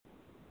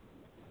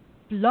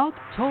Blog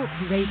Talk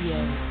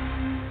Radio.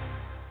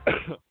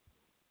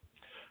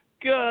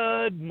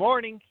 Good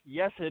morning.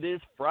 Yes, it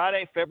is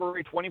Friday,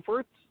 February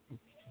 21st.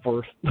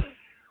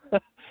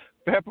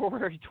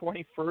 February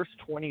 21st,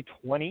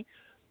 2020.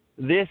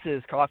 This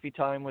is Coffee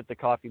Time with the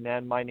Coffee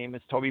Man. My name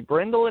is Toby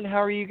Brindle, and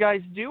how are you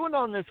guys doing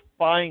on this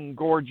fine,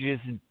 gorgeous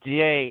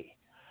day?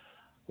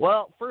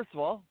 Well, first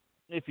of all,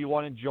 if you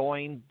want to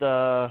join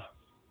the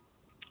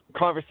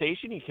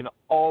conversation, you can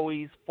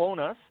always phone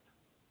us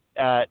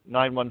at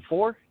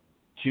 914-205-5907.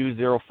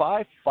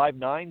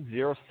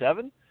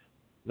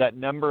 That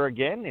number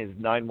again is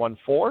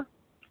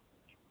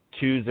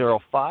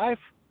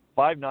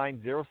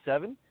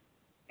 914-205-5907.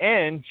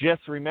 And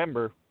just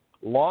remember,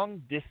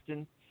 long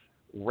distance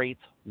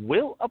rates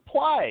will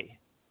apply.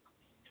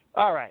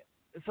 All right.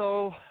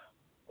 So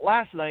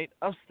last night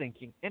I was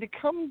thinking, and it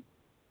come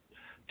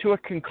to a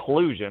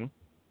conclusion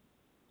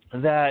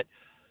that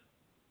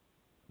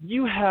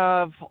you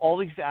have all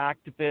these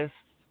activists,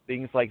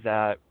 things like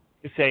that,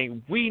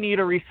 saying, we need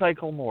to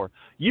recycle more.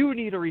 You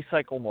need to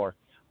recycle more.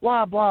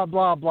 Blah, blah,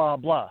 blah, blah,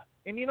 blah.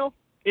 And, you know,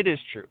 it is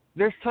true.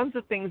 There's tons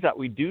of things that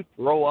we do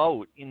throw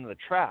out in the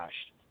trash.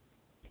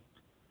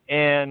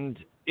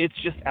 And it's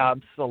just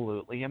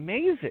absolutely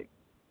amazing.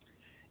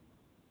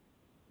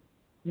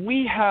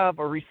 We have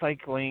a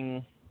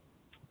recycling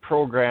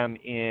program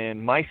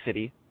in my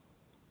city,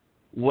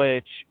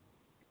 which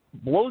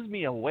blows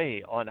me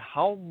away on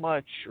how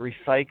much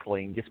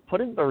recycling gets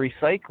put in the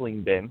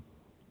recycling bin.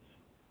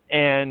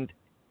 And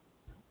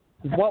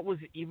what was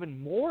even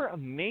more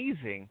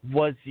amazing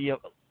was the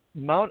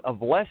amount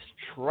of less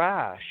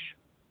trash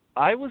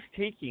I was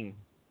taking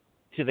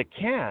to the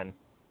can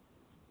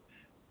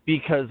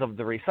because of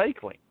the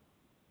recycling.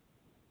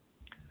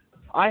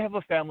 I have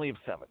a family of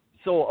 7,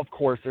 so of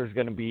course there's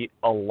going to be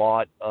a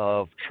lot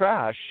of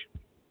trash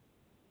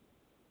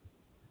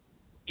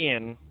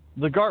in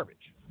the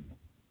garbage.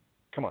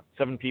 Come on,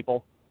 7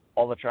 people,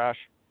 all the trash.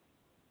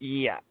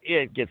 Yeah,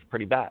 it gets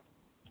pretty bad.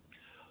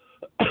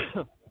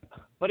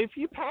 But if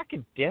you pack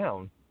it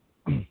down,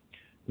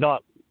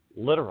 not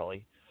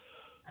literally,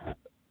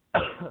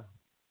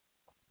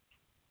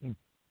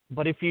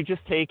 but if you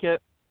just take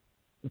out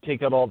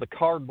all the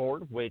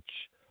cardboard, which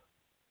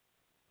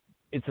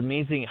it's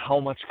amazing how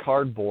much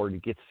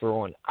cardboard gets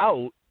thrown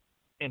out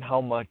and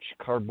how much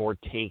cardboard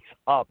takes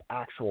up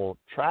actual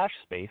trash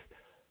space,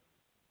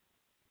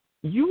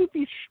 you would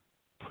be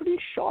pretty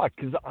shocked,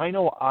 because I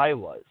know I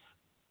was.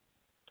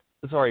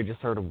 Sorry, I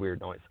just heard a weird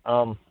noise.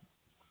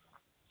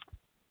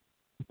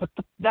 But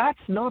that's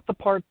not the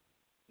part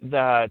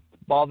that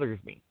bothers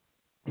me.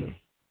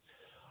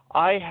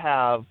 I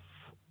have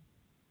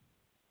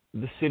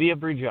the city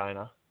of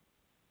Regina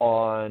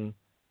on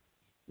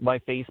my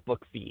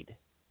Facebook feed.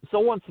 So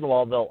once in a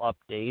while they'll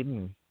update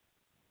and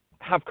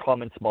have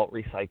comments about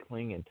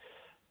recycling, and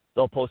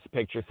they'll post a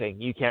picture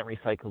saying you can't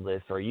recycle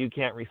this or you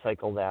can't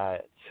recycle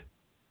that,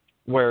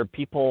 where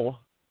people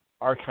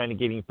are kind of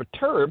getting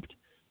perturbed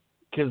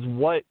because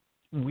what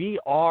we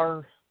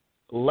are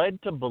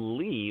led to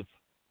believe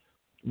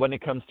when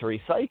it comes to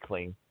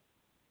recycling,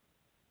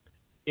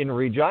 in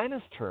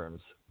Regina's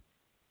terms,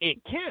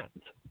 it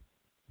can't.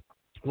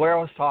 Where I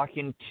was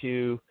talking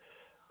to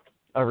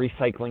a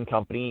recycling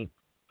company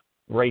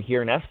right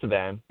here in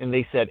Estevan, and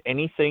they said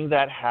anything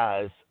that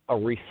has a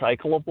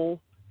recyclable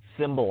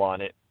symbol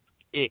on it,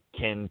 it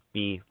can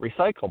be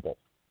recyclable.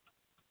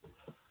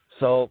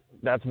 So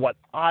that's what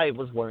I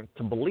was learned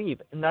to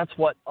believe, and that's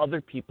what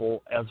other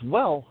people as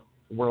well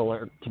were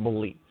learned to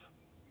believe.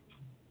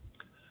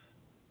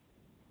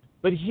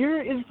 But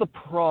here is the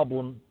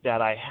problem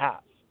that I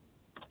have.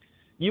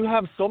 You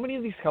have so many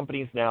of these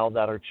companies now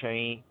that are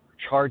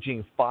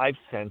charging 5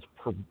 cents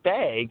per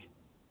bag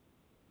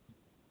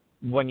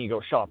when you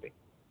go shopping.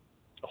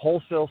 A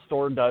wholesale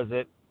store does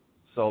it,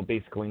 so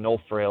basically no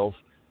frills.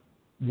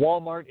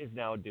 Walmart is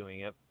now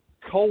doing it.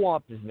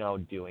 Co-op is now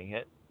doing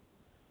it.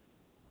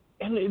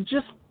 And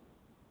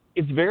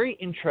it's very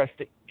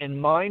interesting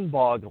and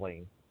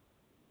mind-boggling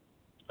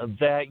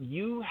that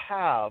you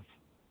have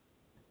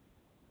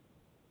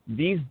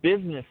these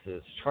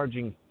businesses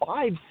charging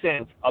 5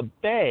 cents a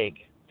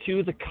bag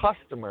to the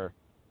customer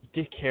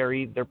to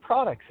carry their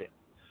products in,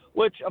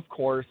 which, of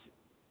course,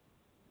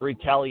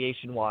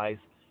 retaliation-wise,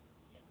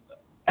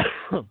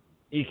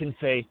 you can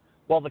say,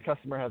 well, the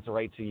customer has the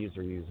right to use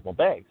reusable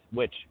bags,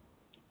 which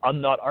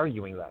I'm not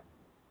arguing that.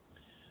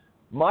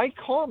 My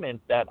comment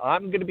that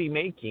I'm going to be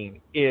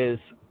making is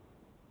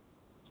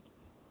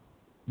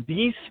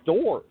these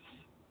stores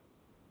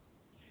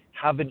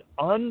have an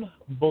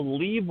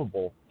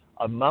unbelievable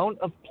amount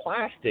of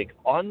plastic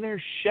on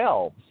their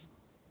shelves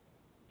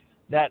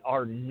that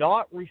are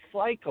not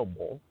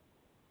recyclable,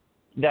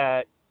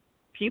 that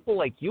people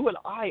like you and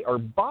I are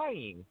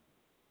buying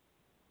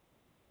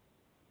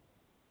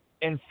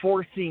and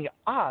forcing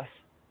us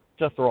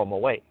to throw them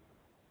away.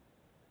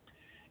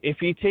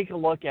 If you take a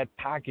look at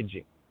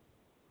packaging,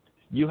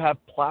 you have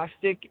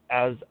plastic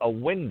as a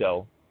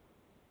window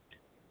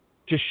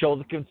to show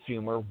the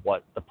consumer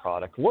what the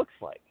product looks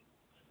like.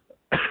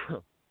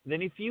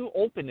 Then if you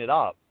open it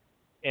up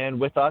And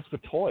with us,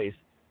 with toys,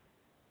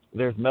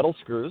 there's metal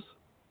screws,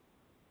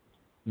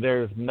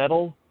 there's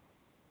metal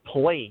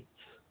plates,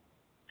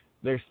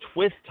 there's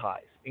twist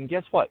ties. And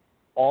guess what?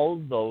 All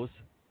of those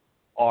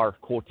are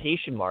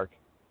quotation mark,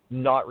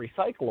 not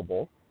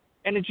recyclable,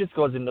 and it just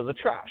goes into the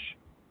trash.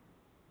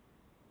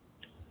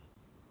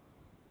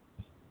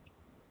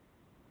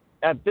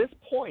 At this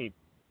point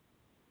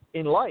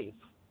in life,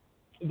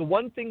 the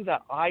one thing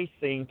that I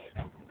think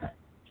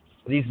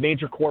these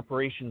major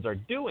corporations are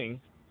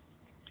doing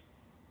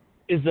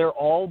is they're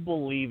all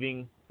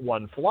believing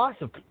one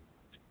philosophy.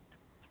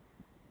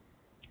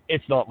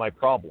 It's not my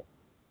problem.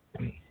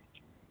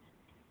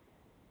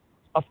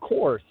 Of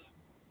course,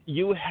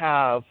 you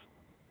have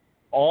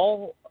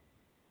all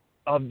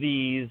of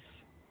these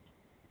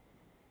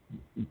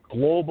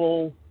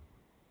global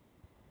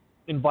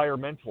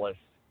environmentalists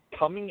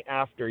coming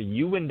after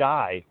you and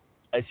I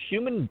as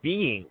human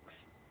beings,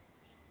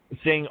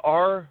 saying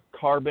our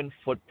carbon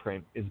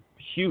footprint is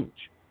huge,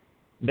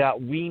 that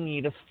we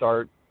need to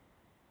start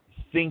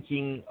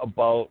thinking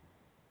about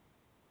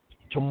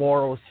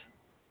tomorrow's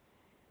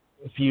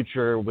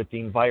future with the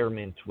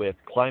environment, with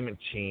climate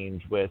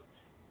change, with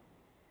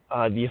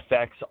the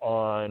effects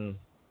on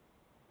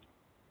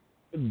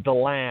the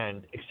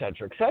land,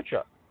 etc.,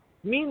 etc.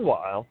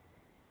 Meanwhile,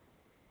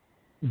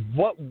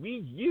 what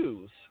we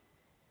use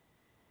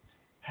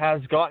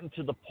has gotten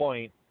to the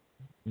point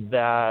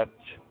that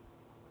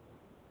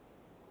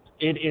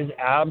it is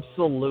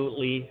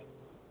absolutely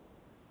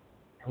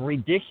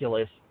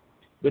ridiculous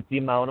with the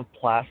amount of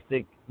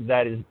plastic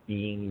that is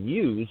being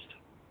used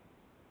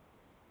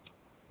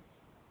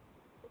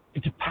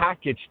to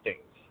package things.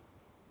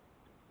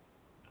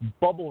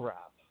 Bubble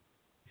wrap,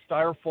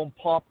 styrofoam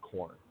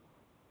popcorn,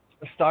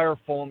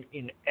 styrofoam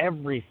in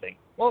everything.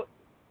 Well,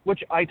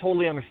 which I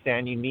totally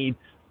understand. You need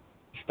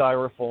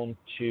styrofoam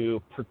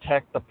to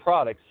protect the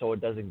product so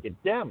it doesn't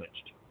get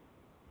damaged.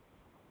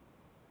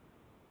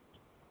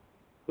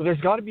 But there's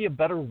got to be a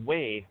better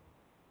way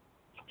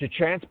to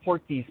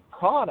transport these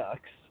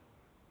products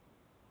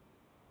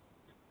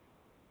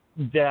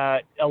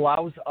that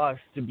allows us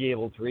to be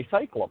able to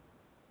recycle them.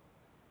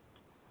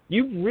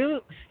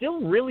 You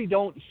still really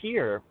don't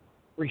hear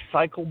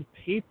recycled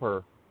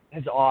paper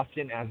as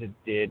often as it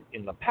did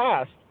in the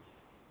past.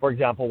 For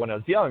example, when I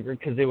was younger,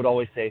 because they would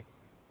always say,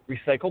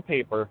 recycle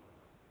paper,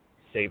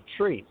 save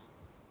trees.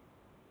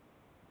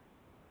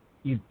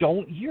 You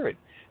don't hear it.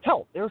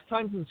 Hell, there was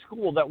times in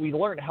school that we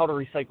learned how to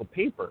recycle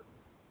paper.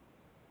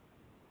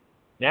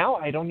 Now,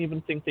 I don't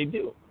even think they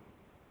do.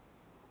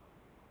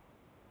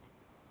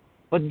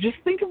 But just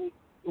think of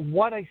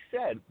what I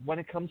said when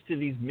it comes to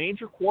these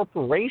major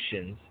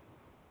corporations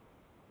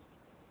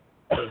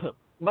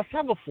must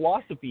have a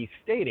philosophy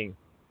stating,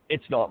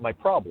 it's not my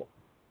problem.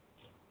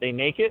 They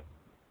make it,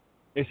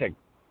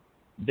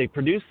 they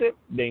produce it,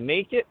 they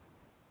make it,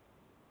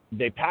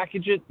 they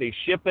package it, they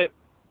ship it,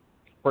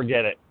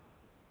 forget it.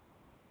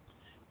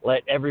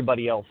 Let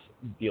everybody else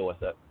deal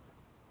with it.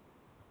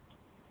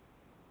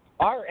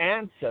 Our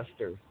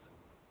ancestors,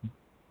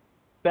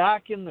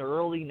 back in the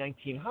early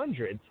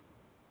 1900s,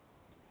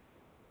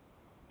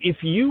 if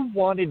you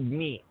wanted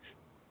meat,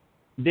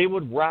 they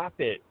would wrap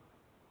it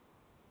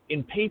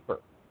in paper.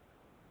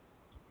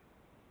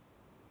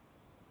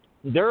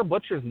 There are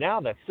butchers now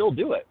that still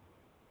do it.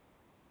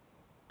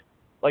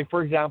 Like,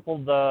 for example,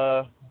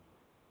 the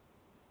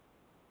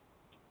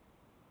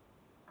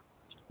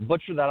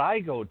butcher that I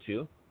go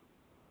to,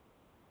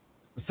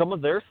 some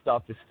of their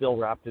stuff is still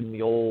wrapped in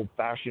the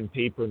old-fashioned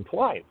paper and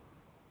twine.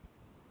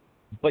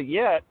 But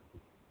yet,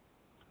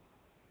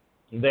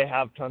 they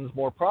have tons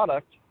more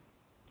product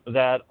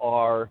that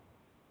are,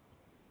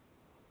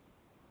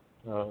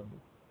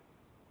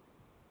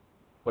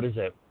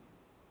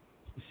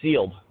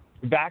 sealed,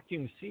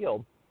 vacuum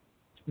sealed,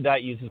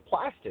 that uses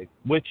plastic,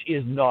 which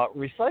is not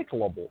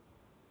recyclable.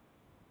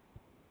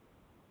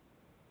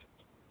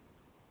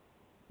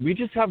 We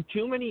just have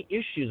too many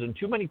issues and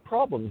too many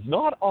problems,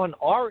 not on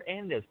our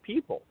end as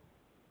people,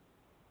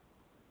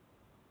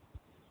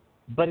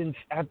 but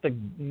at the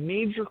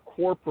major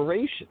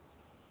corporations.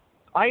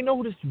 I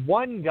noticed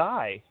one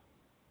guy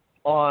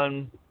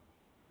on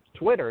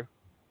Twitter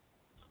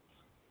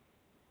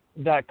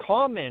that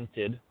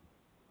commented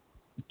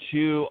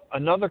to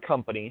another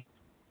company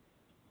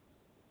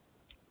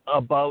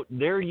about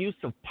their use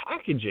of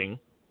packaging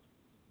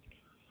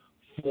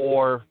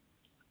for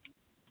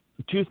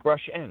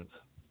toothbrush ends,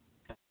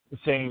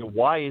 saying,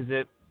 why is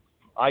it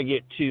I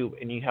get two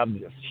and you have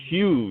this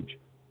huge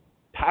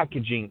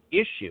packaging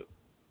issue?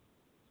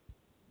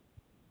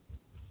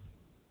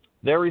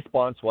 Their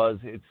response was,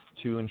 it's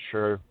to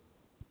ensure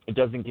it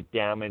doesn't get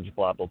damaged,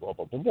 blah, blah, blah,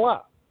 blah, blah,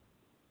 blah.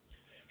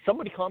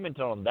 Somebody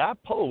commented on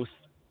that post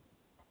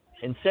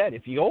and said,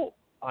 if you go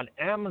on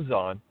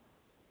Amazon,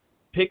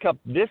 pick up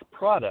this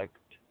product,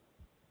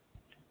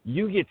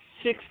 you get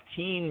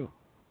 16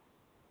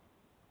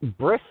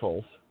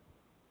 bristles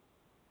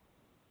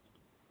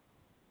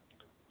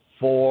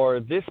for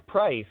this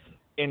price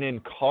and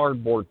in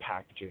cardboard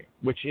packaging,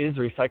 which is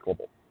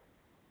recyclable.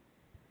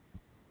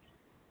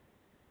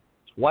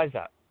 Why is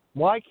that?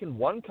 Why can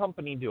one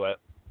company do it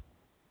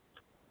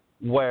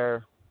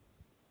where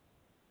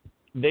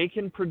they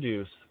can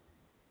produce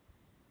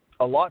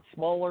a lot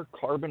smaller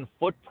carbon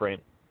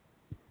footprint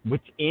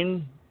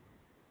within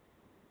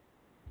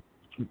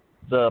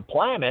the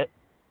planet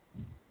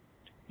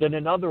than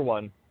another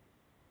one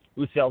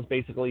who sells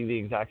basically the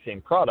exact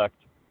same product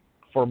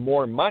for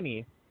more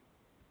money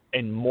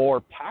and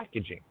more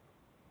packaging?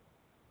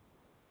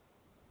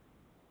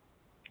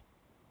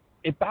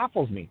 It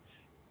baffles me.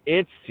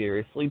 It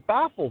seriously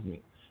baffles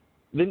me.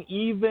 Then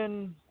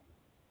even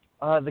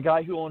the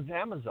guy who owns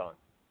Amazon,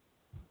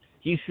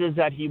 he says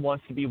that he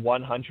wants to be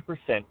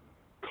 100%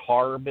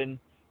 carbon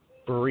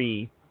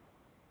free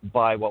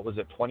by, what was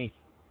it,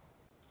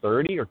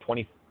 2030 or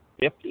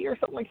 2050 or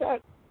something like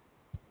that?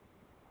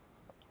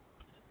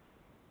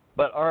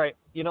 But all right,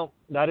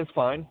 that is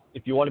fine.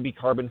 If you want to be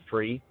carbon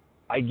free,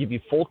 I give you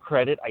full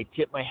credit. I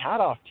tip my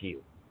hat off to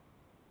you.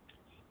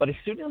 But as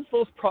soon as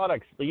those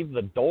products leave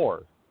the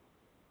door,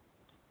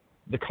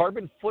 the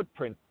carbon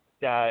footprint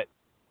that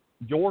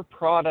your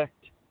product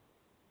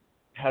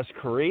has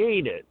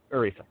created,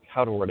 or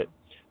how to word it,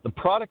 the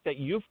product that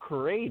you've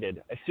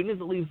created, as soon as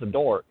it leaves the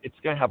door, it's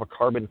going to have a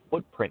carbon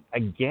footprint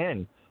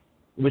again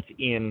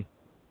within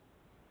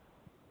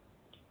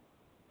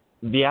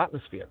the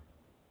atmosphere.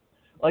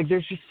 Like,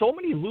 there's just so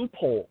many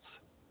loopholes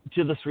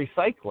to this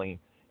recycling,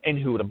 and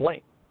who to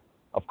blame?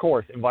 Of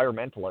course,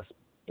 environmentalists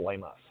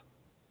blame us.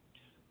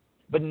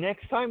 But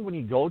next time when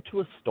you go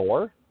to a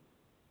store,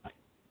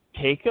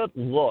 take a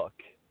look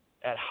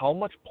at how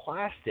much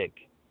plastic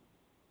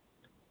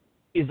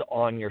is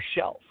on your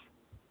shelf.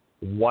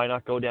 Why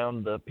not go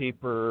down the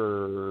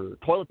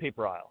toilet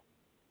paper aisle?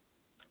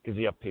 Because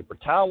you have paper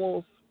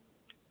towels,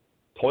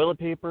 toilet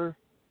paper.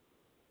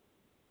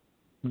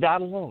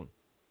 That alone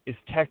is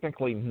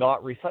technically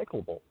not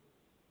recyclable.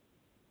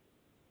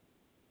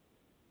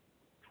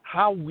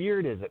 How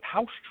weird is it?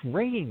 How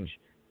strange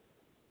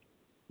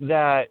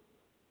that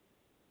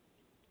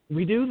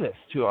we do this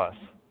to us.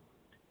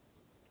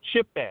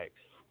 Chip bags,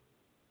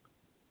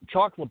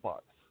 chocolate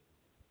bars.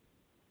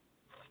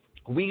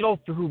 We go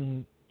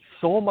through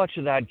so much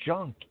of that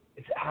junk.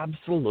 It's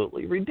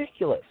absolutely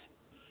ridiculous.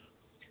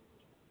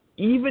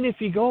 Even if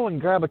you go and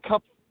grab a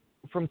cup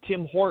from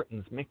Tim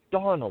Hortons,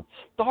 McDonald's,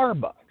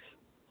 Starbucks,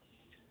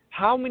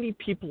 how many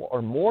people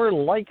are more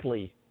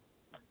likely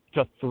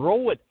to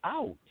throw it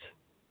out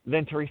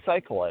than to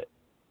recycle it?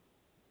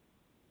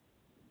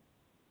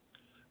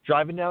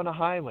 Driving down a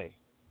highway,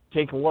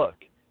 take a look,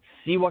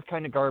 see what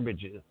kind of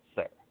garbage is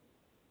there.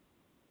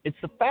 It's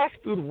the fast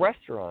food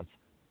restaurants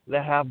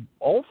that have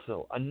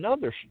also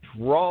another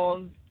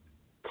strong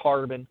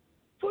carbon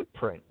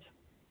footprint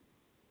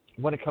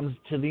when it comes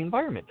to the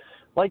environment.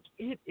 Like,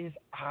 it is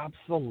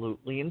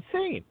absolutely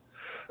insane.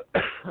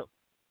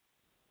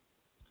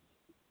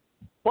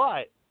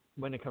 But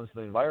when it comes to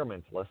the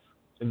environmentalists,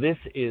 this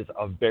is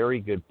a very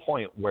good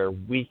point where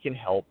we can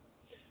help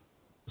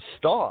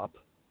stop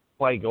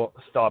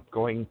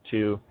going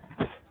to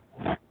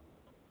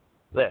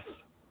this.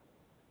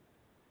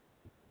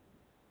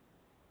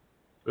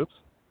 Oops.